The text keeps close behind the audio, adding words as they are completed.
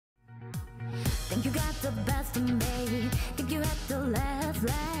Think you got the best of me. Think you have to laugh.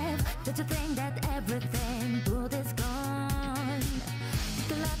 Don't you think that everything good is gone?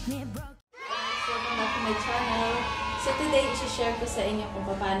 You let me broke. Welcome back to my channel. So today, i-share ko sa inyo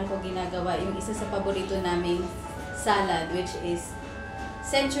kung paano ko ginagawa yung isa sa paborito naming salad, which is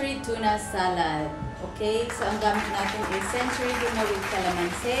century tuna salad. Okay? So ang gamit natin is century tuna with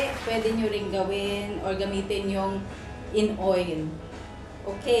calamansi. Pwede nyo rin gawin or gamitin yung in oil.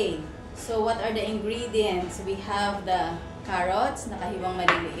 Okay. So, what are the ingredients? We have the carrots, nakahiwang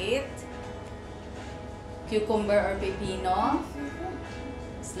maliliit, cucumber or pepino,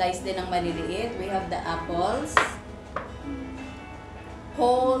 slice din ng maliliit. We have the apples,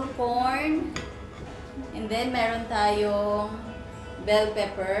 whole corn, and then meron tayong bell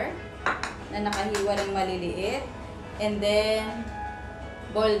pepper na nakahiwa ng maliliit, and then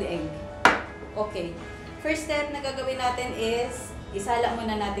boiled egg. Okay. First step na gagawin natin is isala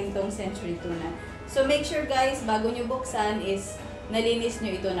muna natin tong century tuna. So, make sure guys, bago nyo buksan is nalinis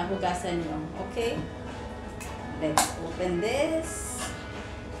nyo ito, nahugasan nyo. Okay? Let's open this.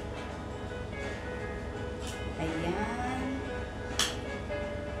 Ayan.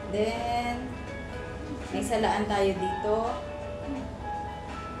 Then, may salaan tayo dito.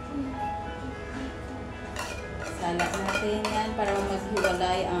 Sala natin yan para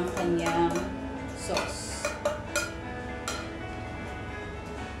maghiwalay ang kanyang sauce.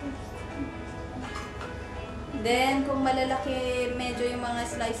 Then, kung malalaki medyo yung mga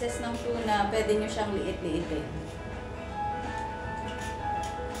slices ng tuna, pwede nyo siyang liit-liitin.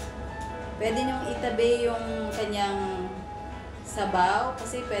 Pwede nyo itabi yung kanyang sabaw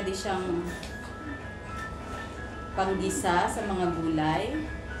kasi pwede siyang panggisa sa mga gulay.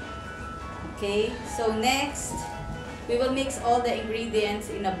 Okay? So, next, we will mix all the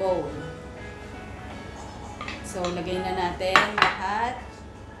ingredients in a bowl. So, lagay na natin lahat.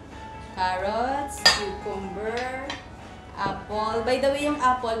 Carrots, cucumber, apple. By the way, yung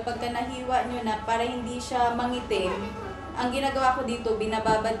apple, pagka nahiwa nyo na, para hindi siya mangitim, ang ginagawa ko dito,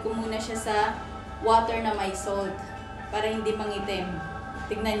 binababad ko muna siya sa water na may salt para hindi mangitim.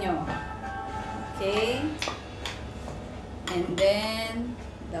 Tignan nyo. Okay? And then,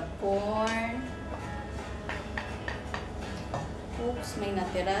 the corn. Oops, may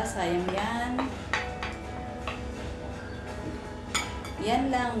natira. Sayang yan.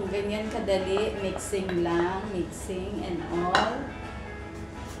 Yan lang, ganyan kadali, mixing lang, mixing and all.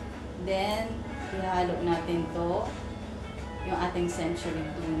 Then, ihalo natin to, yung ating century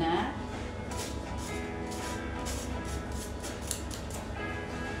tuna.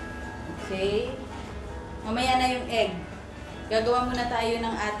 Okay. Mamaya na yung egg. Gagawa muna tayo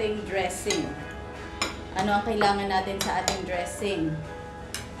ng ating dressing. Ano ang kailangan natin sa ating dressing?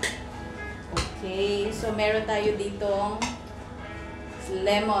 Okay, so meron tayo ditong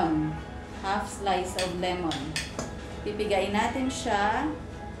lemon, half slice of lemon. Pipigain natin siya.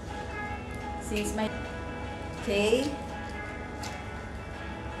 Since may... Okay.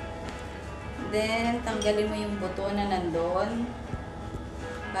 Then, tanggalin mo yung buto na nandun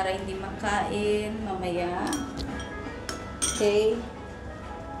para hindi makain mamaya. Okay.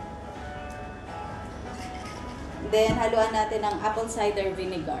 Then, haluan natin ng apple cider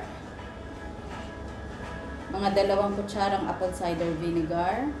vinegar. Mga 2 kutsarang apple cider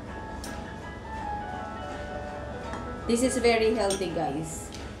vinegar. This is very healthy guys.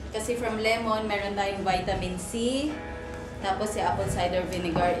 Kasi from lemon, meron tayong vitamin C. Tapos si apple cider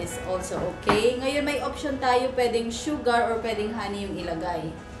vinegar is also okay. Ngayon may option tayo, pwedeng sugar or pwedeng honey yung ilagay.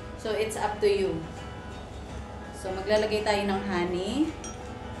 So it's up to you. So maglalagay tayo ng honey.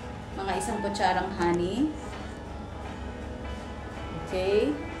 Mga 1 kutsarang honey.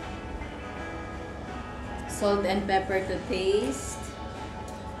 Okay. Salt and pepper to taste.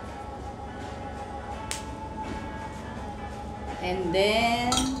 And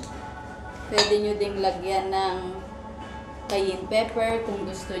then, pwede nyo ding lagyan ng cayenne pepper kung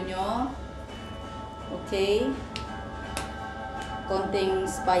gusto nyo. Okay. Konting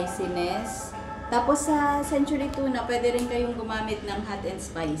spiciness. Tapos sa century tuna, pwede rin kayong gumamit ng hot and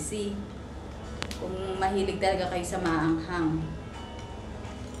spicy. Kung mahilig talaga kayo sa maanghang.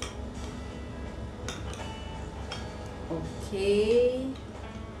 Okay.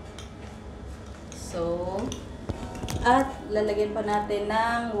 So, at lalagyan pa natin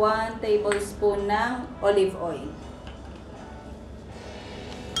ng 1 tablespoon ng olive oil.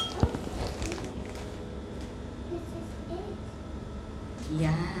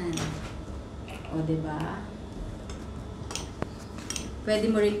 Yan. O, diba?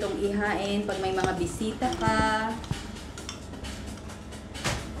 Pwede mo rin itong ihain pag may mga bisita ka.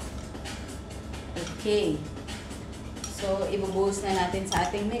 Okay. So, ibubuhos na natin sa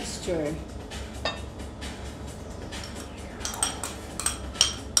ating mixture.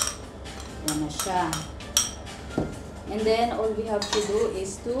 Yan na siya. And then, all we have to do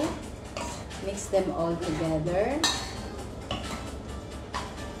is to mix them all together.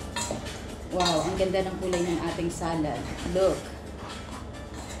 Wow, ang ganda ng kulay ng ating salad. Look.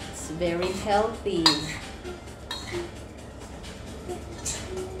 It's very healthy.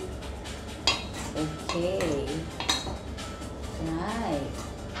 Okay. Right.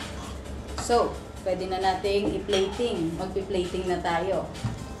 So, pwede na nating i-plating. Magpi-plating na tayo.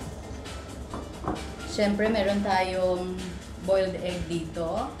 Siyempre, meron tayong boiled egg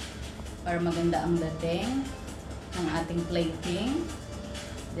dito para maganda ang dating ng ating plating.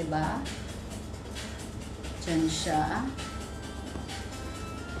 Diba? Diyan siya.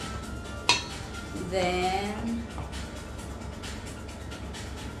 Then,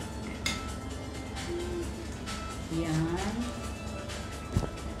 yan.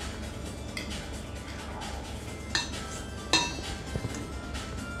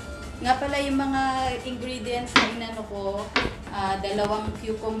 Nga pala yung mga ingredients na inano ko, dalawang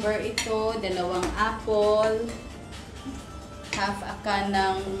cucumber ito, dalawang apple, half a can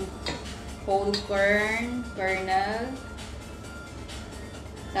ng whole kernel,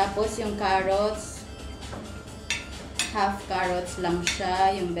 tapos yung carrots, half carrots lang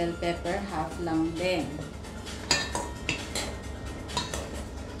siya, yung bell pepper, half lang din.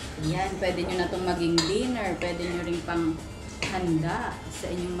 Yan, pwede nyo na itong maging dinner, pwede nyo rin pang handa sa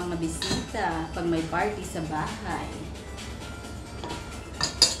inyong mga bisita pag may party sa bahay.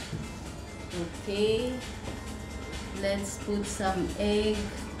 Okay, let's put some egg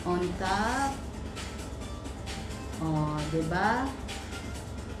on top. Oh, diba?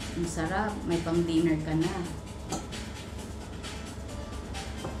 Ang sarap, may pang dinner ka na.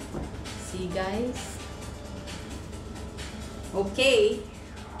 See guys? Okay.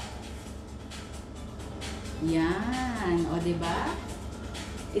 Yan. O, diba?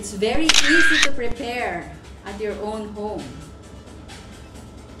 It's very easy to prepare at your own home.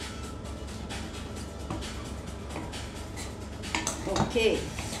 Okay.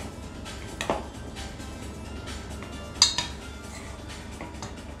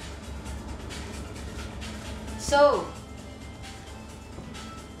 So,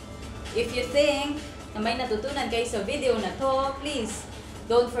 if you think na may natutunan kayo sa video na to, please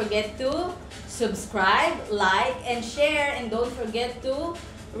don't forget to subscribe, like, and share. And don't forget to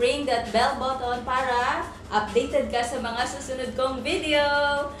ring that bell button para updated ka sa mga susunod kong video.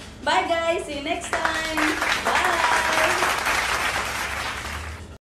 Bye guys! See you next time! Bye!